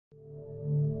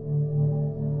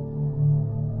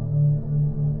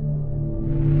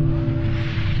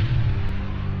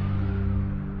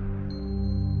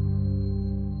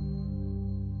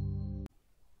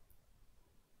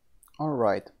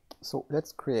So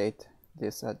let's create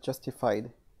this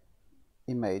justified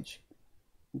image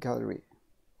gallery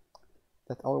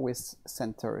that always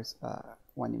centers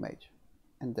one image,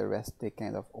 and the rest they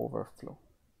kind of overflow.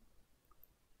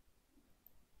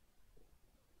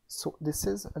 So this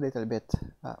is a little bit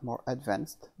more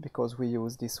advanced because we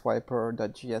use the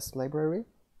swiper.js library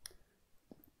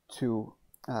to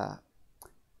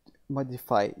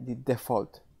modify the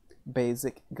default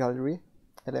basic gallery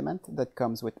element that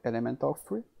comes with Elementor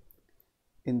Pro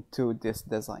into this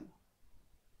design.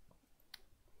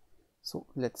 So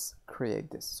let's create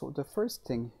this. So the first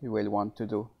thing you will want to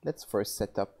do, let's first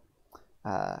set up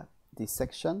the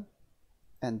section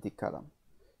and the column.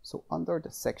 So under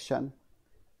the section,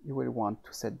 you will want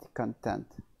to set the content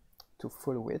to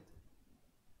full width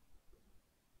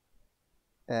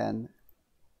and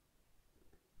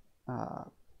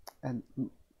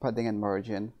padding and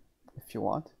margin if you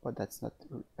want, but that's not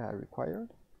required.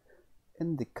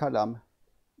 In the column,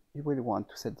 you will want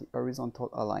to set the horizontal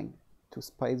align to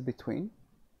space between.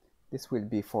 This will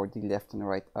be for the left and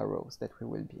right arrows that we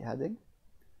will be adding.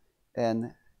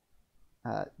 And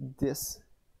this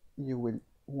you will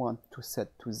want to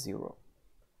set to 0.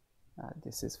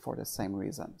 This is for the same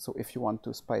reason. So if you want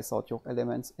to spice out your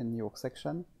elements in your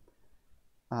section,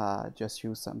 just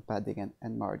use some padding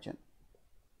and margin.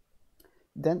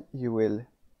 Then you will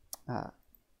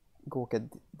go get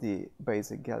the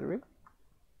basic gallery.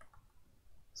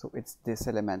 So it's this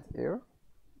element here.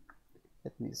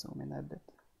 Let me zoom in a bit.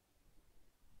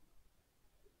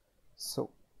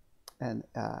 So, and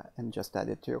just add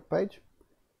it to your page.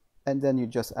 And then you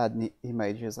just add the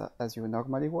images as you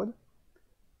normally would.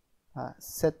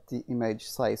 Set the image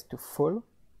size to full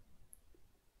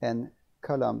and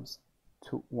columns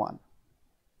to 1.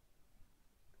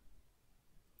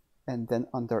 And then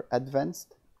under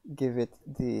advanced, give it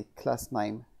the class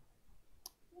name,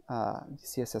 the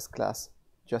CSS class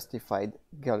justified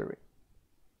gallery.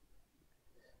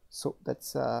 So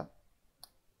that's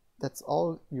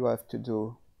all you have to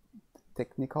do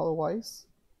technical wise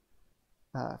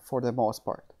for the most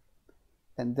part.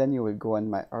 And then you will go in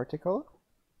my article.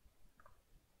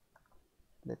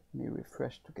 Let me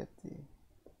refresh to get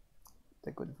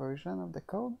the good version of the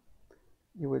code.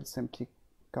 You will simply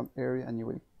come here and you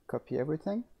will copy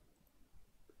everything.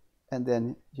 And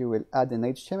then you will add an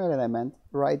HTML element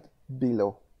right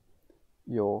below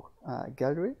your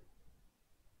gallery.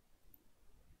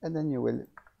 And then you will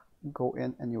go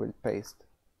in and you will paste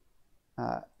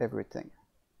everything.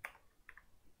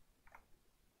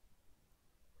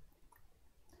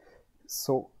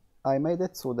 So I made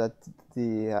it so that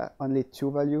the only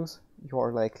 2 values you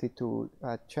are likely to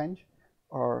change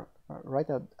are right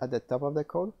at the top of the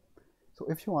code. So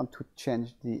if you want to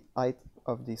change the height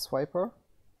of the swiper,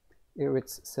 here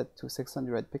it's set to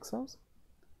 600 pixels.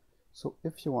 So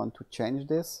if you want to change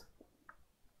this,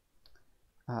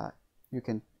 you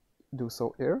can do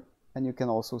so here, and you can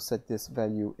also set this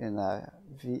value in a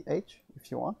VH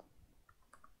if you want.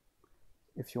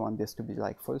 If you want this to be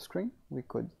like full screen, we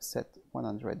could set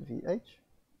 100 VH.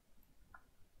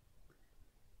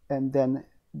 And then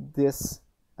this,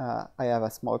 I have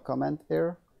a small comment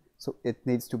here, so it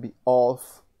needs to be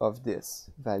off of this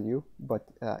value, but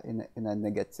in a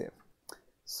negative.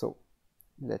 So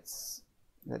let's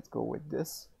go with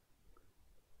this.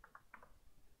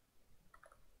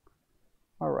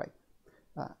 All right.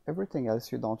 Everything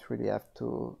else you don't really have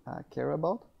to care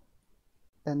about.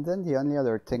 And then the only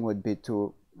other thing would be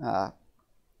to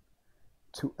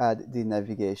add the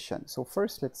navigation. So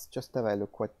first, let's just have a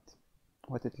look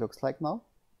what it looks like now.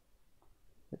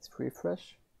 Let's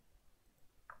refresh.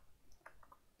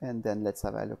 And then let's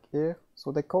have a look here.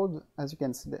 So the code, as you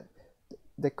can see,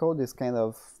 the code is kind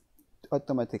of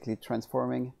automatically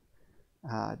transforming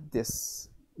this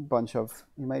bunch of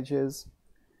images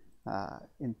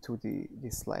into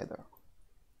the slider.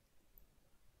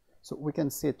 So we can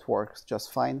see it works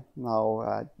just fine.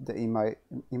 Now the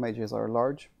images are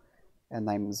large and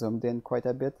I'm zoomed in quite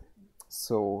a bit,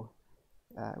 so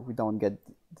we don't get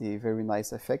the very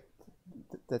nice effect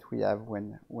that we have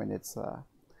when it's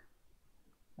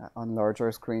on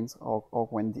larger screens, or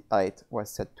when the height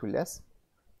was set to less.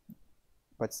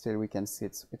 But still we can see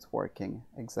it's working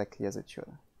exactly as it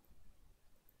should.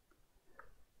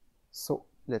 So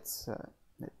let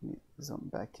me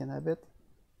zoom back in a bit.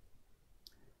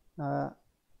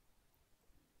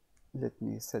 Let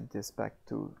me set this back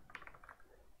to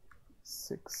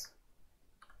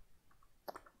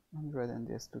 600 and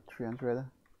this to 300.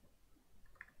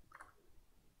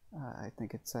 I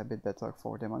think it's a bit better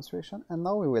for demonstration. And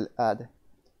now we will add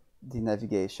the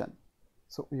navigation.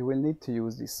 So you will need to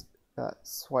use this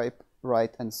swipe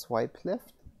right and swipe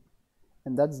left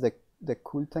And that's the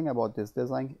cool thing about this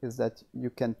design, is that you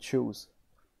can choose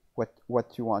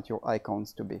what you want your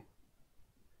icons to be.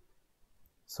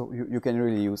 So you can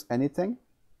really use anything,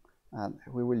 and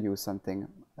we will use something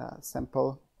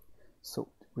simple. So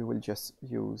we will just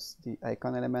use the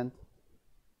icon element,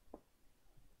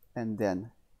 and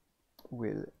then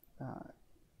we'll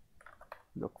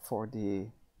look for the,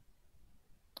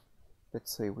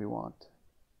 let's say we want,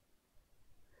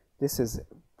 this is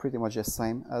pretty much the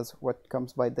same as what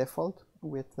comes by default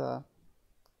with the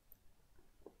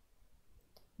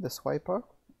swiper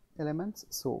elements,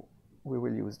 so we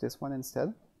will use this one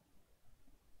instead.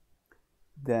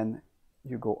 Then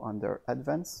you go under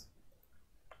Advanced,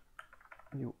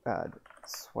 you add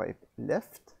swipe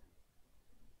left.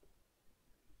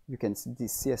 You can see the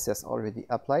CSS already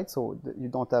applied, so you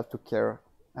don't have to care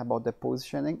about the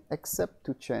positioning except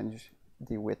to change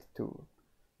the width to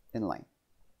inline.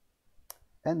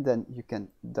 And then you can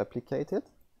duplicate it.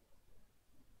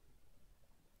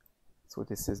 So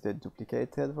this is the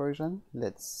duplicated version.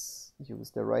 Let's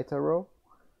use the right arrow,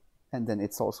 and then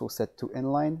it's also set to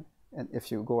inline. And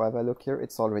if you go have a look here,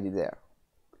 it's already there.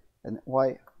 And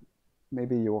why?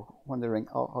 Maybe you're wondering,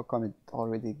 how come it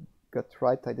already got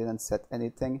right? I didn't set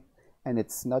anything, and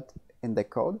it's not in the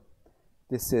code.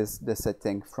 This is the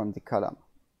setting from the column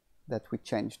that we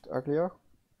changed earlier.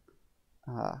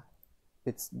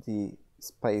 It's the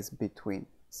space between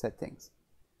settings.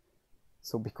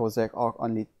 So because there are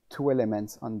only 2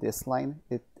 elements on this line,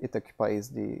 it occupies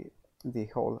the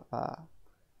whole,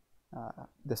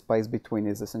 the space between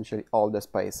is essentially all the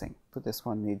spacing. So this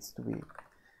one needs to be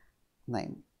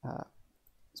named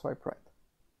swipe right.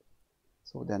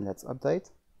 So then let's update.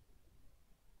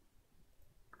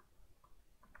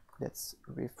 Let's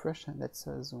refresh and let's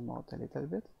zoom out a little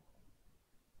bit.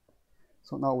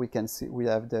 So now we can see we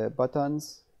have the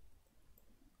buttons,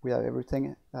 we have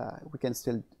everything. We can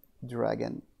still drag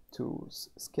and to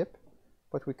skip,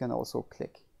 but we can also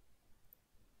click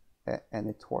and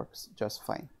it works just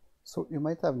fine. So you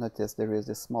might have noticed there is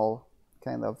a small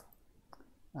kind of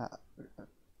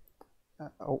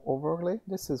overlay.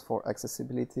 This is for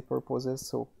accessibility purposes,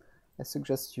 so I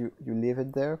suggest you leave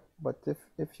it there, but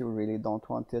if you really don't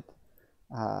want it,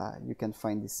 you can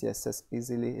find the CSS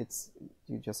easily.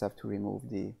 You just have to remove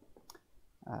the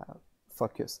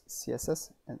focus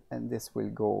CSS, and this will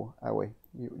go away.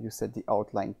 You set the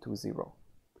outline to 0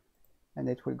 and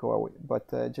it will go away,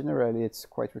 but generally it's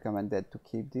quite recommended to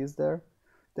keep these there.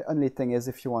 The only thing is,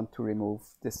 if you want to remove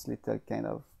this little kind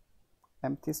of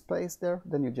empty space there,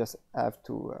 then you just have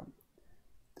to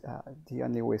the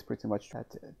only way is pretty much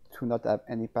to not have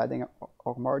any padding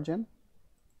or margin,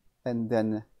 and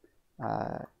then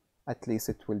at least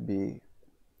it will be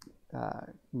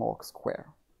more square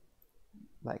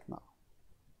like now.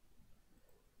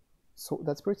 So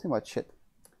that's pretty much it.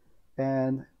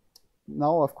 And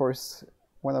now, of course,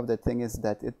 one of the things is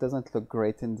that it doesn't look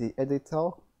great in the editor.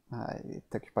 It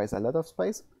occupies a lot of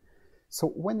space. So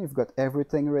when you've got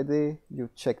everything ready, you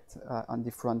checked on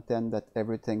the front end that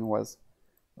everything was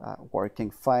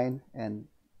working fine and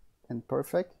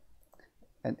perfect,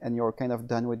 and you're kind of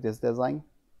done with this design.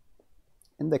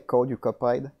 In the code you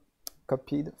copied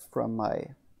from my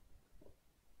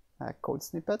code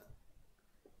snippet,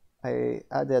 I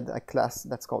added a class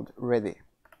that's called ready,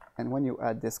 and when you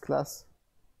add this class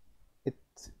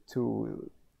to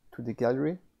the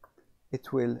gallery,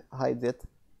 it will hide it,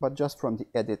 but just from the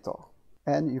editor.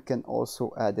 And you can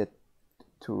also add it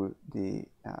to the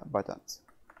buttons.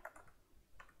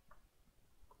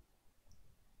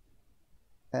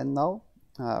 And now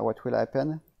what will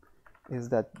happen is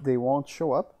that they won't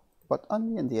show up, but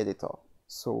only in the editor.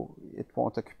 So it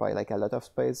won't occupy like a lot of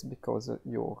space because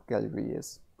your gallery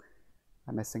is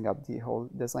messing up the whole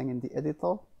design in the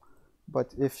editor.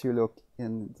 But if you look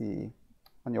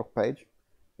on your page,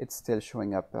 it's still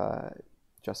showing up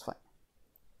just fine.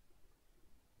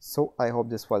 So I hope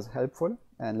this was helpful,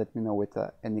 and let me know with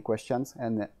any questions,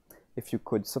 and if you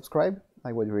could subscribe,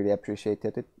 I would really appreciate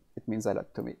it. It means a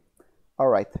lot to me. All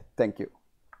right, thank you.